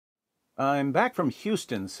I'm back from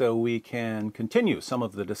Houston so we can continue some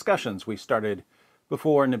of the discussions we started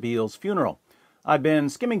before Nabeel's funeral. I've been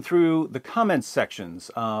skimming through the comments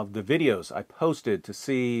sections of the videos I posted to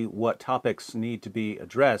see what topics need to be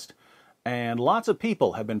addressed, and lots of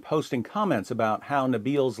people have been posting comments about how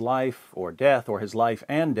Nabeel's life or death, or his life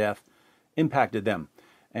and death, impacted them.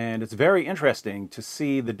 And it's very interesting to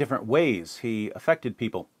see the different ways he affected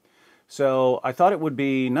people. So I thought it would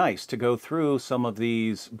be nice to go through some of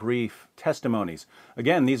these brief testimonies.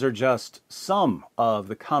 Again, these are just some of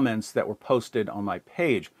the comments that were posted on my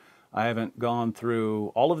page. I haven't gone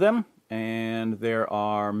through all of them, and there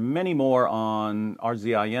are many more on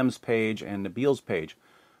RZIM's page and Nabeel's page.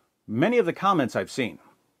 Many of the comments I've seen,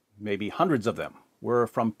 maybe hundreds of them, were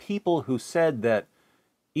from people who said that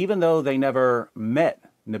even though they never met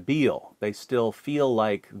Nabeel, they still feel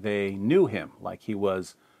like they knew him, like he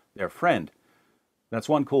was their friend. That's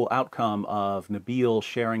one cool outcome of Nabeel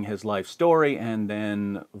sharing his life story and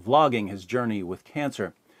then vlogging his journey with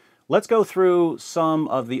cancer. Let's go through some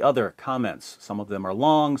of the other comments. Some of them are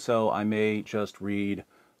long, so I may just read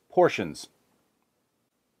portions.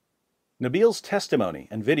 Nabeel's testimony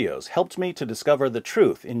and videos helped me to discover the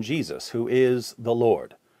truth in Jesus, who is the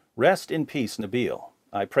Lord. Rest in peace, Nabeel.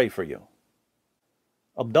 I pray for you.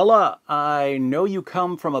 Abdullah, I know you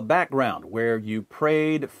come from a background where you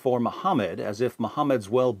prayed for Muhammad as if Muhammad's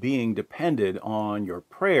well-being depended on your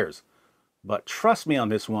prayers. But trust me on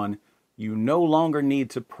this one, you no longer need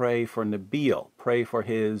to pray for Nabeel. Pray for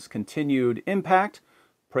his continued impact,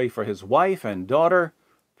 pray for his wife and daughter,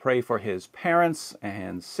 pray for his parents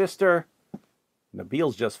and sister.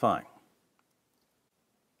 Nabeel's just fine.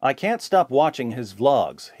 I can't stop watching his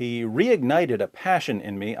vlogs. He reignited a passion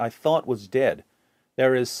in me I thought was dead.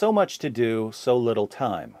 There is so much to do, so little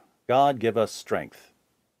time. God give us strength.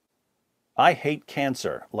 I hate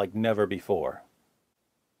cancer like never before.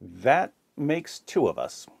 That makes two of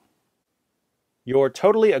us. You're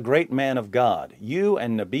totally a great man of God. You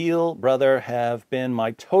and Nabeel, brother, have been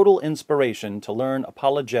my total inspiration to learn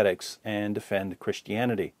apologetics and defend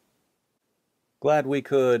Christianity. Glad we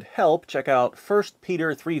could help. Check out 1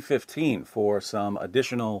 Peter 3:15 for some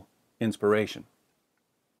additional inspiration.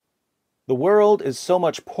 The world is so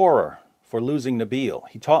much poorer for losing Nabeel.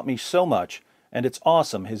 He taught me so much, and it's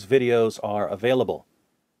awesome his videos are available.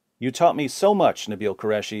 You taught me so much, Nabeel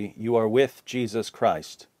Qureshi. You are with Jesus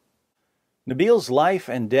Christ. Nabeel's life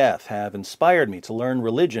and death have inspired me to learn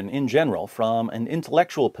religion in general from an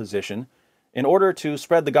intellectual position in order to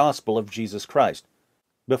spread the gospel of Jesus Christ.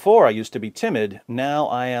 Before I used to be timid, now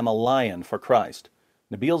I am a lion for Christ.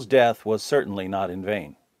 Nabeel's death was certainly not in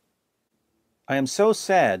vain. I am so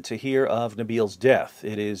sad to hear of Nabeel's death.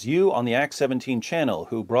 It is you on the Acts17 channel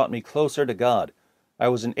who brought me closer to God. I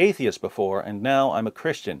was an atheist before, and now I'm a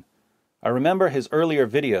Christian. I remember his earlier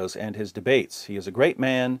videos and his debates. He is a great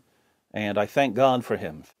man, and I thank God for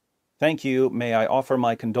him. Thank you. May I offer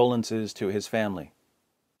my condolences to his family.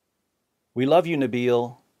 We love you,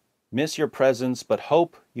 Nabeel. Miss your presence, but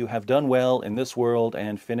hope you have done well in this world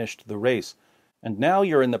and finished the race. And now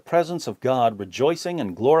you're in the presence of God, rejoicing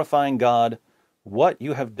and glorifying God. What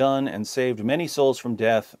you have done and saved many souls from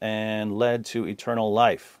death and led to eternal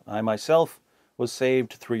life. I myself was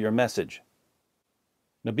saved through your message.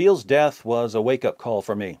 Nabeel's death was a wake-up call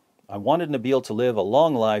for me. I wanted Nabeel to live a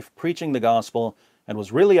long life preaching the gospel and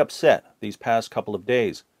was really upset these past couple of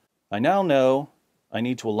days. I now know I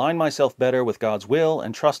need to align myself better with God's will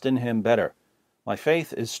and trust in Him better. My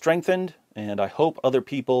faith is strengthened, and I hope other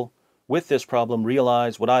people with this problem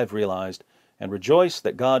realize what I've realized and rejoice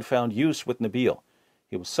that God found use with Nabeel.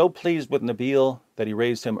 He was so pleased with Nabeel that he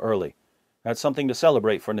raised him early. That's something to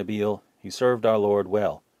celebrate for Nabeel. He served our Lord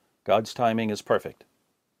well. God's timing is perfect.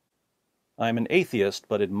 I am an atheist,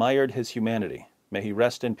 but admired his humanity. May he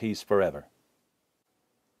rest in peace forever.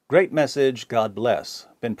 Great message, God bless.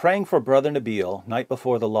 Been praying for Brother Nabeel night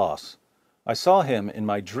before the loss. I saw him in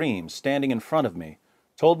my dream standing in front of me.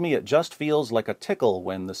 Told me it just feels like a tickle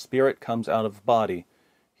when the spirit comes out of body.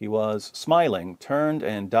 He was smiling, turned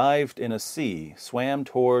and dived in a sea, swam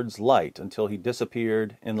towards light until he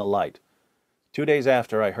disappeared in the light. 2 days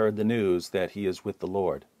after, I heard the news that he is with the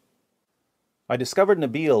Lord. I discovered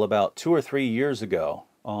Nabeel about 2 or 3 years ago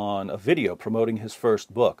on a video promoting his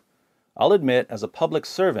first book. I'll admit, as a public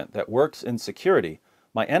servant that works in security,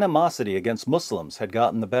 my animosity against Muslims had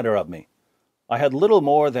gotten the better of me. I had little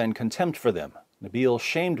more than contempt for them. Nabeel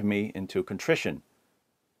shamed me into contrition.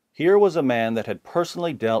 Here was a man that had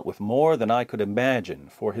personally dealt with more than I could imagine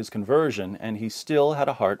for his conversion, and he still had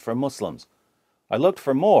a heart for Muslims. I looked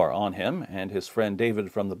for more on him and his friend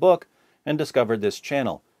David from the book, and discovered this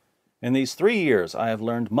channel. In these 3 years, I have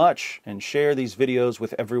learned much and share these videos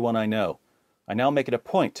with everyone I know. I now make it a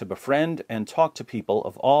point to befriend and talk to people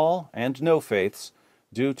of all and no faiths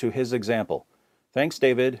due to his example. Thanks,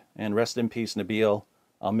 David, and rest in peace, Nabeel.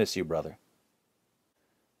 I'll miss you, brother.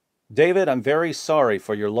 David, I'm very sorry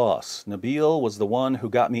for your loss. Nabeel was the one who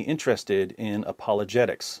got me interested in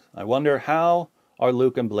apologetics. I wonder, how are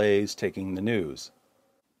Luke and Blaze taking the news?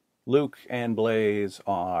 Luke and Blaze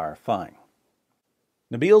are fine.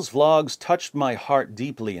 Nabeel's vlogs touched my heart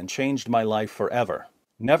deeply and changed my life forever.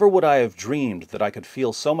 Never would I have dreamed that I could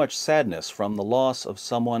feel so much sadness from the loss of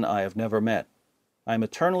someone I have never met. I am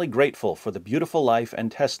eternally grateful for the beautiful life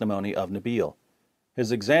and testimony of Nabeel.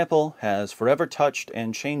 His example has forever touched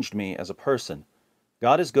and changed me as a person.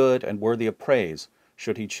 God is good and worthy of praise,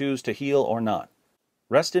 should he choose to heal or not.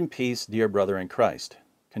 Rest in peace, dear brother in Christ.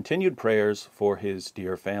 Continued prayers for his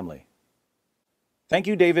dear family. Thank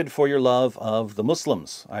you, David, for your love of the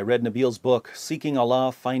Muslims. I read Nabeel's book, Seeking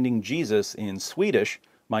Allah, Finding Jesus, in Swedish,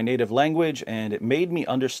 my native language, and it made me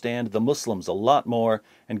understand the Muslims a lot more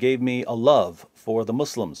and gave me a love for the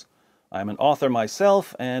Muslims. I'm an author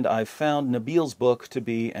myself, and I've found Nabeel's book to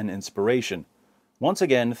be an inspiration. Once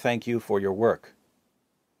again, thank you for your work.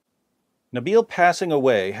 Nabeel passing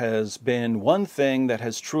away has been one thing that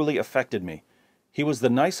has truly affected me. He was the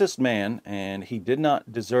nicest man, and he did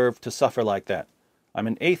not deserve to suffer like that. I'm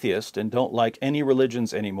an atheist and don't like any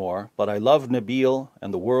religions anymore, but I love Nabeel,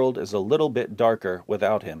 and the world is a little bit darker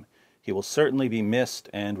without him. He will certainly be missed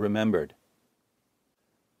and remembered.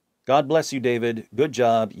 God bless you, David. Good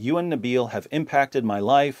job. You and Nabeel have impacted my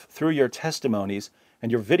life through your testimonies, and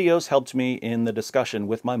your videos helped me in the discussion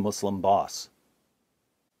with my Muslim boss.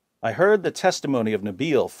 I heard the testimony of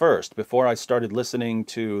Nabeel first before I started listening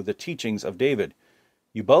to the teachings of David.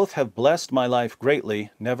 You both have blessed my life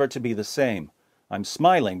greatly, never to be the same. I'm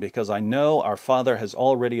smiling because I know our Father has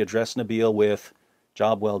already addressed Nabeel with,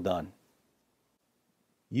 "Job well done."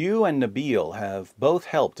 You and Nabeel have both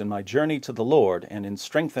helped in my journey to the Lord and in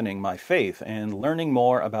strengthening my faith and learning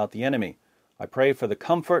more about the enemy. I pray for the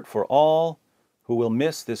comfort for all who will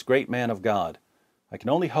miss this great man of God. I can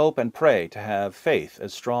only hope and pray to have faith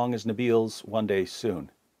as strong as Nabeel's one day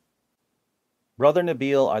soon. Brother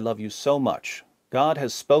Nabeel, I love you so much. God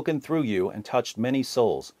has spoken through you and touched many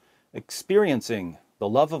souls, experiencing the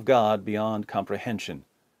love of God beyond comprehension.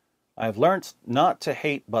 I have learnt not to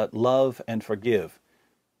hate but love and forgive.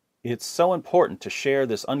 It's so important to share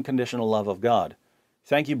this unconditional love of God.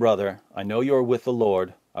 Thank you, brother. I know you are with the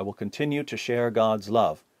Lord. I will continue to share God's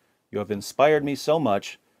love. You have inspired me so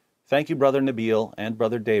much. Thank you, Brother Nabeel and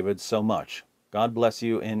Brother David, so much. God bless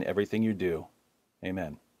you in everything you do.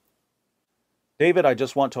 Amen. David, I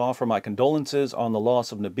just want to offer my condolences on the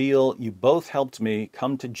loss of Nabeel. You both helped me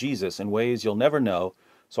come to Jesus in ways you'll never know,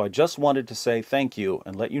 so I just wanted to say thank you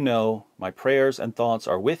and let you know my prayers and thoughts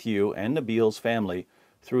are with you and Nabeel's family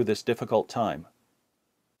through this difficult time.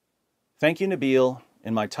 Thank you, Nabeel.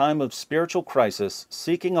 In my time of spiritual crisis,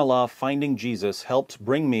 seeking Allah, finding Jesus helped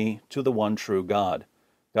bring me to the one true God.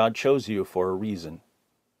 God chose you for a reason.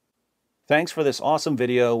 Thanks for this awesome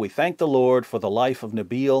video. We thank the Lord for the life of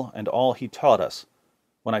Nabeel and all he taught us.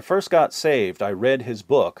 When I first got saved, I read his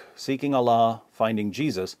book, Seeking Allah, Finding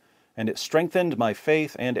Jesus, and it strengthened my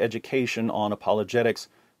faith and education on apologetics.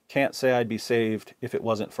 Can't say I'd be saved if it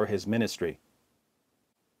wasn't for his ministry.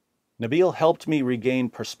 Nabeel helped me regain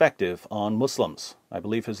perspective on Muslims. I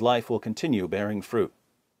believe his life will continue bearing fruit.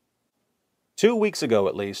 2 weeks ago,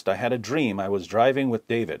 at least, I had a dream I was driving with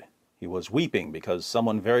David. He was weeping because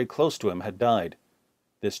someone very close to him had died.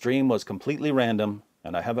 This dream was completely random,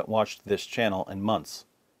 and I haven't watched this channel in months.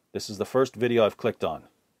 This is the first video I've clicked on.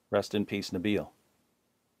 Rest in peace, Nabeel.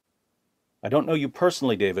 I don't know you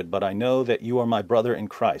personally, David, but I know that you are my brother in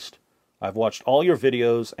Christ. I've watched all your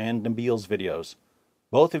videos and Nabeel's videos.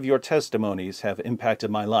 Both of your testimonies have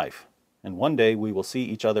impacted my life, and one day we will see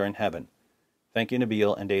each other in heaven. Thank you,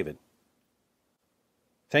 Nabeel and David.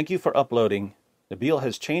 Thank you for uploading. Nabeel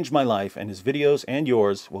has changed my life, and his videos and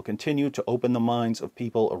yours will continue to open the minds of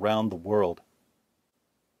people around the world.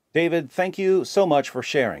 David, thank you so much for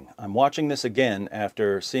sharing. I'm watching this again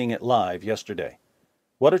after seeing it live yesterday.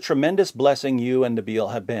 What a tremendous blessing you and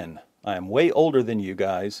Nabeel have been. I am way older than you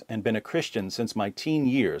guys and been a Christian since my teen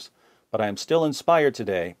years, but I am still inspired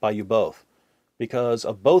today by you both. Because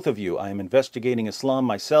of both of you, I am investigating Islam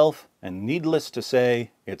myself, and needless to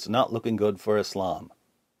say, it's not looking good for Islam.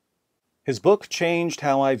 His book changed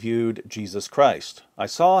how I viewed Jesus Christ. I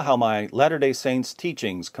saw how my Latter-day Saints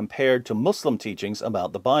teachings compared to Muslim teachings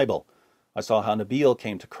about the Bible. I saw how Nabeel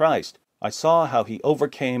came to Christ. I saw how he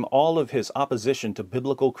overcame all of his opposition to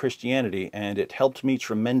biblical Christianity, and it helped me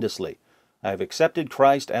tremendously. I have accepted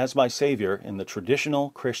Christ as my Savior in the traditional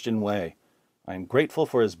Christian way. I am grateful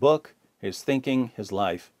for his book, his thinking, his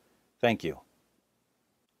life. Thank you.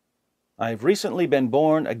 I have recently been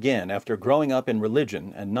born again after growing up in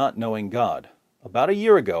religion and not knowing God. About a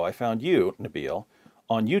year ago, I found you, Nabeel,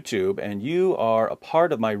 on YouTube, and you are a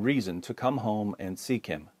part of my reason to come home and seek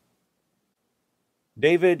him.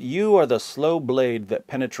 David, you are the slow blade that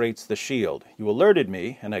penetrates the shield. You alerted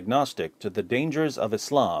me, an agnostic, to the dangers of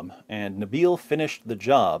Islam, and Nabeel finished the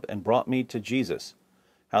job and brought me to Jesus.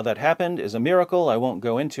 How that happened is a miracle I won't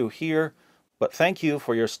go into here, but thank you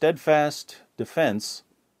for your steadfast defense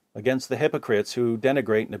against the hypocrites who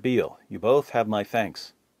denigrate Nabeel. You both have my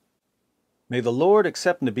thanks. May the Lord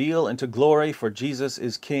accept Nabeel into glory, for Jesus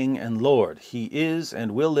is King and Lord. He is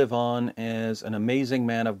and will live on as an amazing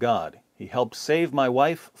man of God. He helped save my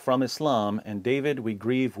wife from Islam, and David, we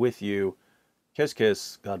grieve with you. Kiss,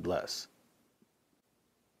 kiss, God bless.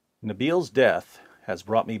 Nabeel's death has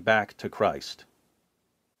brought me back to Christ.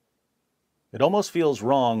 It almost feels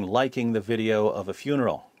wrong liking the video of a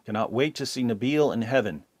funeral. Cannot wait to see Nabeel in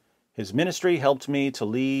heaven. His ministry helped me to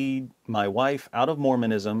lead my wife out of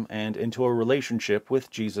Mormonism and into a relationship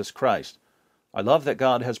with Jesus Christ. I love that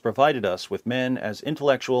God has provided us with men as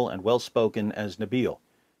intellectual and well-spoken as Nabeel.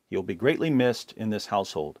 He will be greatly missed in this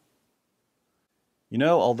household. You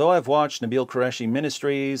know, although I've watched Nabeel Qureshi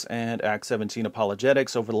Ministries and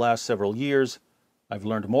Acts17Apologetics over the last several years, I've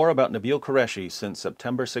learned more about Nabeel Qureshi since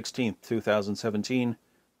September 16, 2017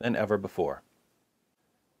 than ever before.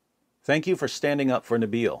 Thank you for standing up for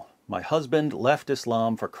Nabeel. My husband left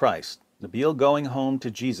Islam for Christ. Nabeel going home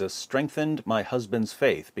to Jesus strengthened my husband's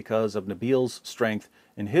faith because of Nabeel's strength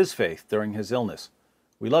in his faith during his illness.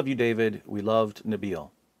 We love you, David. We loved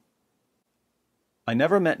Nabeel. I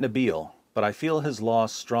never met Nabeel, but I feel his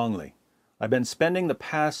loss strongly. I've been spending the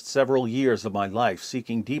past several years of my life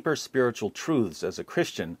seeking deeper spiritual truths as a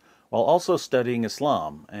Christian while also studying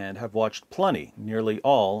Islam, and have watched nearly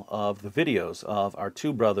all of the videos of our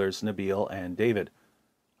two brothers, Nabeel and David.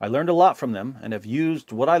 I learned a lot from them and have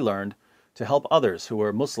used what I learned to help others who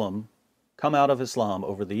are Muslim come out of Islam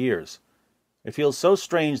over the years. It feels so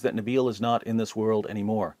strange that Nabeel is not in this world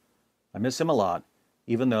anymore. I miss him a lot,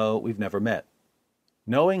 even though we've never met.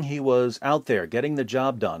 Knowing he was out there getting the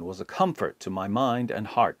job done was a comfort to my mind and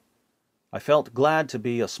heart. I felt glad to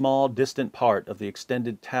be a small, distant part of the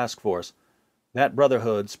extended task force, that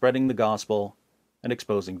brotherhood spreading the gospel and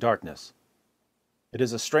exposing darkness. It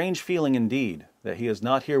is a strange feeling indeed that he is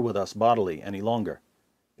not here with us bodily any longer.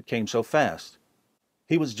 It came so fast.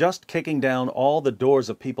 He was just kicking down all the doors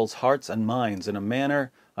of people's hearts and minds in a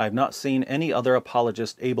manner I have not seen any other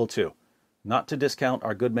apologist able to. Not to discount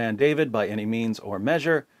our good man David by any means or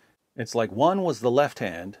measure, it's like one was the left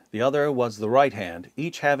hand, the other was the right hand,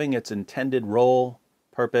 each having its intended role,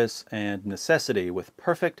 purpose, and necessity with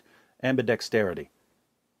perfect ambidexterity.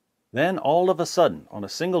 Then, all of a sudden, on a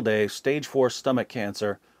single day, stage 4 stomach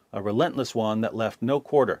cancer, a relentless one that left no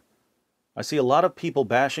quarter. I see a lot of people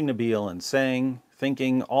bashing Nabeel and saying,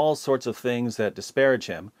 thinking all sorts of things that disparage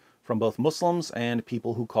him, from both Muslims and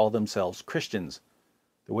people who call themselves Christians.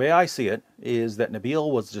 The way I see it is that Nabeel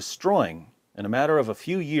was destroying, in a matter of a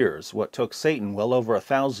few years, what took Satan well over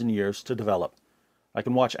 1,000 years to develop. I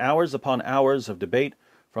can watch hours upon hours of debate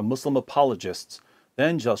from Muslim apologists,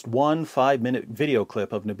 then just one 5-minute video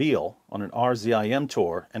clip of Nabeel on an RZIM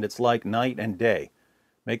tour, and it's like night and day.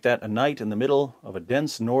 Make that a night in the middle of a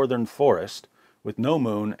dense northern forest with no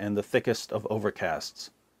moon and the thickest of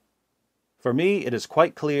overcasts. For me, it is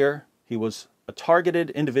quite clear he was a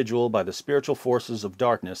targeted individual by the spiritual forces of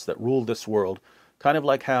darkness that ruled this world, kind of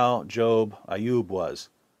like how Job Ayub was.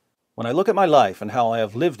 When I look at my life and how I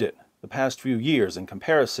have lived it the past few years in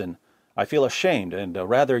comparison, I feel ashamed and a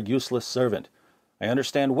rather useless servant. I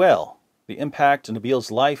understand well the impact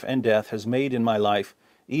Nabeel's life and death has made in my life,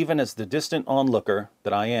 even as the distant onlooker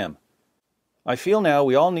that I am. I feel now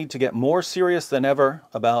we all need to get more serious than ever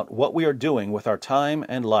about what we are doing with our time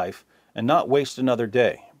and life, and not waste another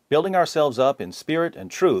day, building ourselves up in spirit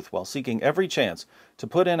and truth while seeking every chance to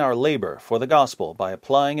put in our labor for the gospel by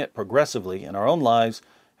applying it progressively in our own lives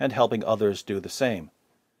and helping others do the same.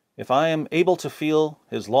 If I am able to feel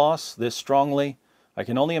his loss this strongly, I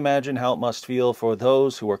can only imagine how it must feel for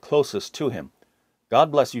those who are closest to him.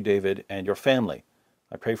 God bless you, David, and your family.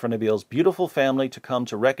 I pray for Nabeel's beautiful family to come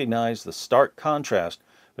to recognize the stark contrast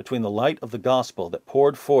between the light of the gospel that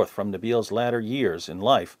poured forth from Nabeel's latter years in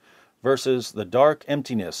life versus the dark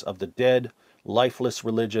emptiness of the dead, lifeless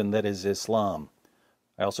religion that is Islam.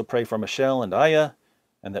 I also pray for Michelle and Aya,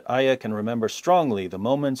 and that Aya can remember strongly the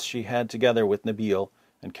moments she had together with Nabeel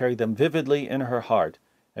and carry them vividly in her heart,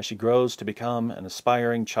 as she grows to become an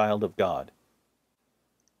aspiring child of God.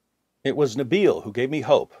 It was Nabeel who gave me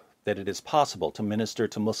hope that it is possible to minister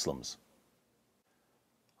to Muslims.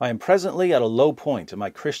 I am presently at a low point in my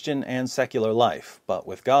Christian and secular life, but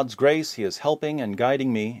with God's grace, He is helping and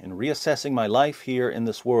guiding me in reassessing my life here in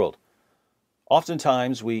this world.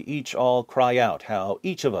 Oftentimes we each all cry out how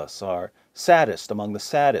each of us are saddest among the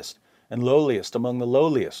saddest and lowliest among the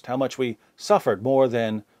lowliest, how much we suffered more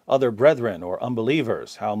than other brethren or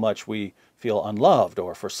unbelievers, how much we feel unloved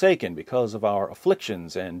or forsaken because of our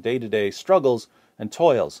afflictions and day-to-day struggles and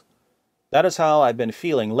toils. That is how I've been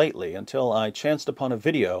feeling lately until I chanced upon a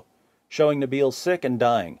video showing Nabeel sick and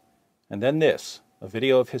dying, and then this, a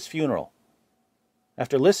video of his funeral.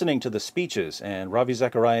 After listening to the speeches and Ravi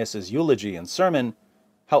Zacharias' eulogy and sermon,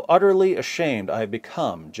 how utterly ashamed I have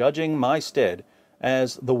become, judging my stead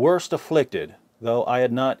as the worst afflicted, though I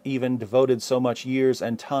had not even devoted so much years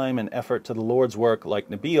and time and effort to the Lord's work like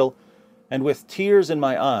Nabeel, and with tears in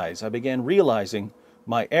my eyes I began realizing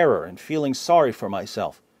my error and feeling sorry for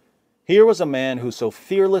myself. Here was a man who so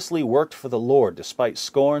fearlessly worked for the Lord despite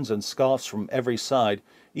scorns and scoffs from every side,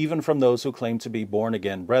 even from those who claimed to be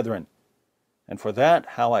born-again brethren. And for that,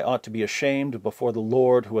 how I ought to be ashamed before the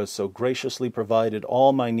Lord who has so graciously provided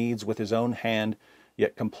all my needs with His own hand,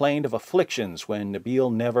 yet complained of afflictions when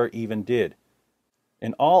Nabeel never even did.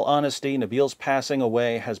 In all honesty, Nabeel's passing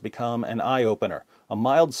away has become an eye-opener, a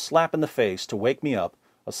mild slap in the face to wake me up,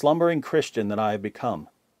 a slumbering Christian that I have become.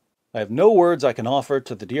 I have no words I can offer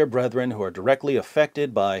to the dear brethren who are directly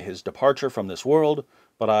affected by his departure from this world,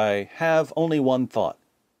 but I have only one thought.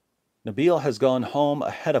 Nabeel has gone home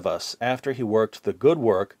ahead of us after he worked the good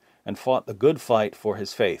work and fought the good fight for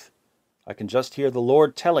his faith. I can just hear the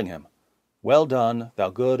Lord telling him, "Well done, thou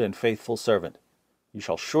good and faithful servant. You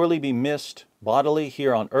shall surely be missed bodily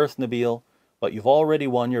here on earth, Nabeel, but you've already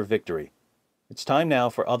won your victory. It's time now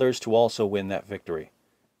for others to also win that victory.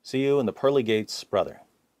 See you in the pearly gates, brother."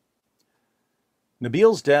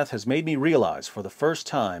 Nabeel's death has made me realize for the first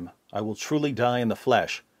time I will truly die in the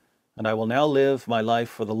flesh, and I will now live my life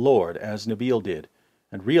for the Lord as Nabeel did,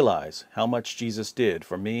 and realize how much Jesus did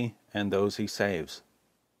for me and those He saves.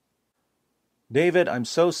 David, I'm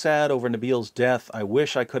so sad over Nabeel's death, I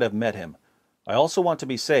wish I could have met him. I also want to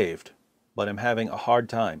be saved, but am having a hard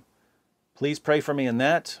time. Please pray for me in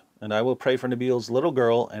that, and I will pray for Nabeel's little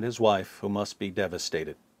girl and his wife, who must be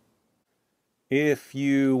devastated. If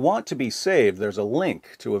you want to be saved, there's a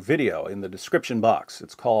link to a video in the description box.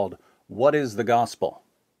 It's called What is the Gospel?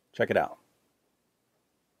 Check it out.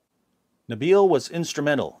 Nabeel was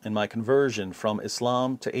instrumental in my conversion from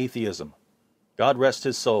Islam to atheism. God rest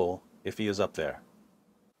his soul if he is up there.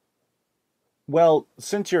 Well,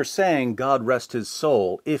 since you're saying God rest his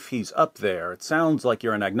soul if he's up there, it sounds like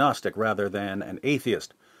you're an agnostic rather than an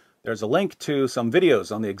atheist. There's a link to some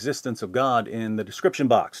videos on the existence of God in the description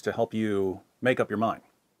box to help you make up your mind.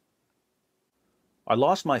 I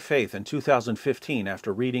lost my faith in 2015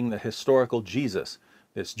 after reading The Historical Jesus.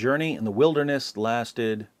 This journey in the wilderness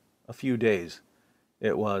lasted a few days.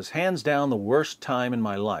 It was hands down the worst time in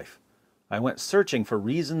my life. I went searching for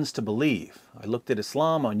reasons to believe. I looked at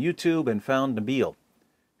Islam on YouTube and found Nabeel.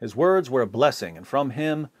 His words were a blessing, and from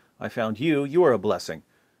him I found you. You are a blessing.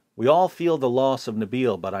 We all feel the loss of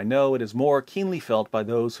Nabeel, but I know it is more keenly felt by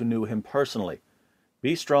those who knew him personally.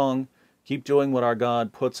 Be strong. Keep doing what our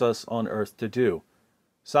God puts us on earth to do.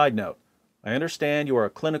 Side note, I understand you are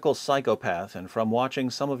a clinical psychopath, and from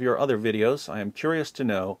watching some of your other videos, I am curious to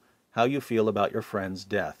know how you feel about your friend's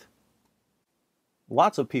death.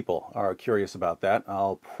 Lots of people are curious about that.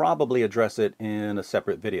 I'll probably address it in a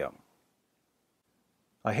separate video.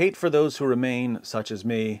 I hate for those who remain such as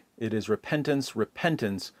me. It is repentance,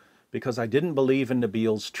 repentance, because I didn't believe in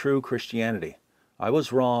Nabeel's true Christianity. I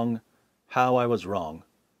was wrong. How I was wrong.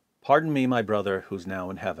 Pardon me, my brother, who's now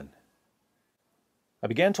in heaven. I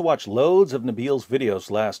began to watch loads of Nabeel's videos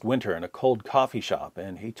last winter in a cold coffee shop,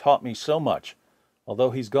 and he taught me so much.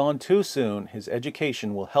 Although he's gone too soon, his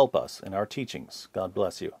education will help us in our teachings. God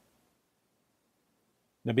bless you.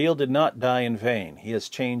 Nabeel did not die in vain. He has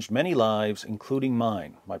changed many lives, including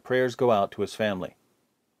mine. My prayers go out to his family.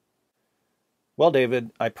 Well,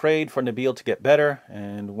 David, I prayed for Nabeel to get better,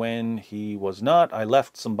 and when he was not, I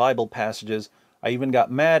left some Bible passages. I even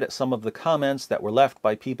got mad at some of the comments that were left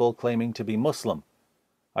by people claiming to be Muslim.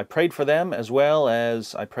 I prayed for them as well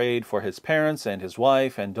as I prayed for his parents and his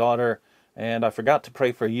wife and daughter, and I forgot to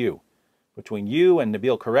pray for you. Between you and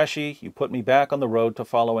Nabeel Qureshi, you put me back on the road to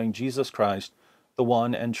following Jesus Christ, the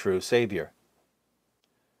one and true Savior.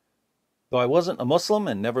 Though I wasn't a Muslim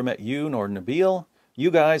and never met you nor Nabeel, you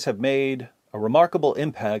guys have made a remarkable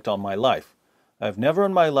impact on my life. I've never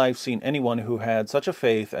in my life seen anyone who had such a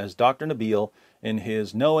faith as Dr. Nabeel. In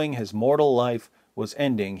his knowing his mortal life was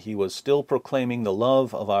ending, he was still proclaiming the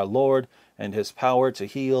love of our Lord and his power to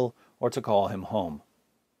heal or to call him home.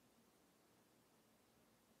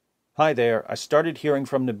 Hi there, I started hearing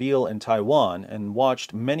from Nabeel in Taiwan and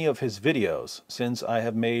watched many of his videos since I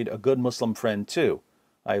have made a good Muslim friend too.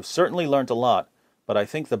 I have certainly learned a lot, but I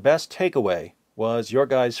think the best takeaway was your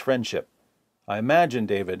guys' friendship. I imagine,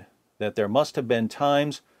 David, that there must have been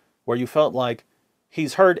times where you felt like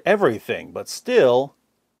he's heard everything, but still...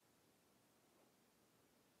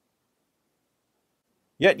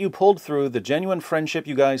 Yet you pulled through the genuine friendship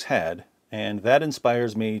you guys had, and that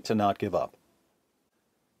inspires me to not give up.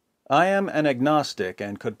 I am an agnostic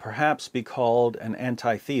and could perhaps be called an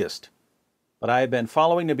anti-theist, but I have been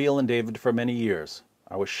following Nabeel and David for many years.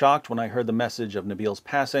 I was shocked when I heard the message of Nabeel's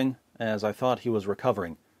passing, as I thought he was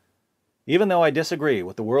recovering. Even though I disagree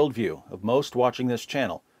with the worldview of most watching this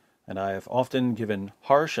channel, and I have often given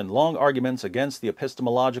harsh and long arguments against the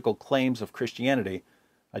epistemological claims of Christianity,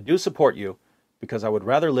 I do support you because I would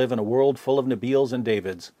rather live in a world full of Nabeels and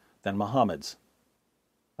Davids than Muhammad's.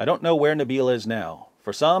 I don't know where Nabeel is now.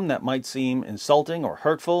 For some, that might seem insulting or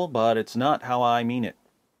hurtful, but it's not how I mean it.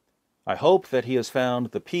 I hope that he has found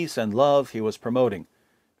the peace and love he was promoting,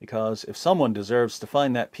 because if someone deserves to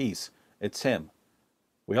find that peace, it's him.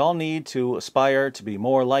 We all need to aspire to be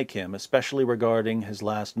more like him, especially regarding his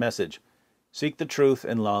last message. Seek the truth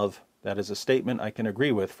in love. That is a statement I can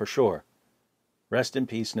agree with for sure. Rest in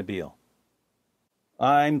peace, Nabeel.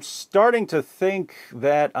 I'm starting to think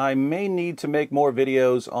that I may need to make more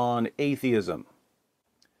videos on atheism.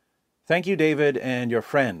 Thank you, David, and your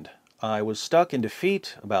friend. I was stuck in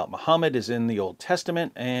defeat about Muhammad is in the Old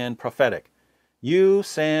Testament and prophetic. You,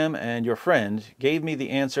 Sam, and your friend gave me the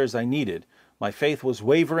answers I needed. My faith was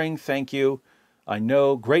wavering, thank you. I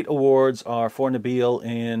know great awards are for Nabeel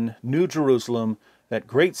in New Jerusalem. That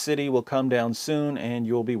great city will come down soon, and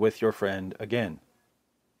you'll be with your friend again.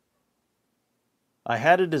 I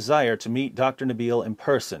had a desire to meet Dr. Nabeel in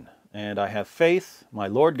person, and I have faith my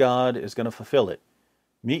Lord God is going to fulfill it.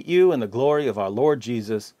 Meet you in the glory of our Lord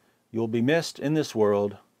Jesus. You will be missed in this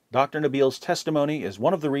world. Dr. Nabeel's testimony is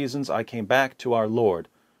one of the reasons I came back to our Lord.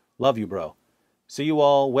 Love you, bro. See you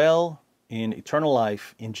all well in eternal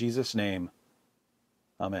life, in Jesus' name.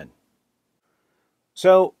 Amen.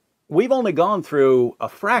 So, we've only gone through a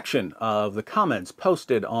fraction of the comments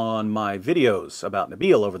posted on my videos about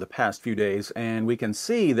Nabeel over the past few days, and we can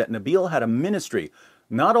see that Nabeel had a ministry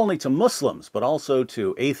not only to Muslims, but also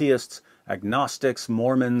to atheists, agnostics,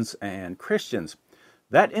 Mormons, and Christians.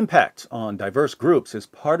 That impact on diverse groups is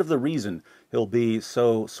part of the reason he'll be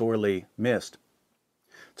so sorely missed.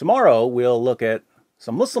 Tomorrow, we'll look at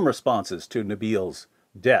some Muslim responses to Nabeel's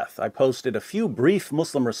death. I posted a few brief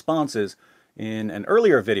Muslim responses in an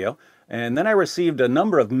earlier video, and then I received a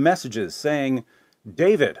number of messages saying,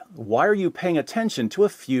 "David, why are you paying attention to a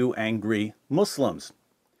few angry Muslims?"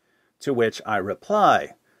 To which I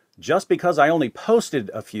reply, just because I only posted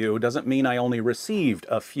a few doesn't mean I only received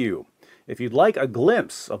a few. If you'd like a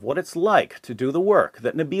glimpse of what it's like to do the work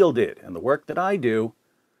that Nabeel did and the work that I do,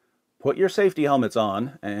 put your safety helmets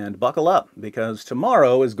on and buckle up, because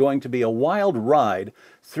tomorrow is going to be a wild ride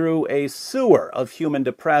through a sewer of human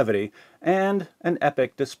depravity and an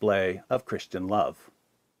epic display of Christian love.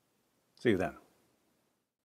 See you then.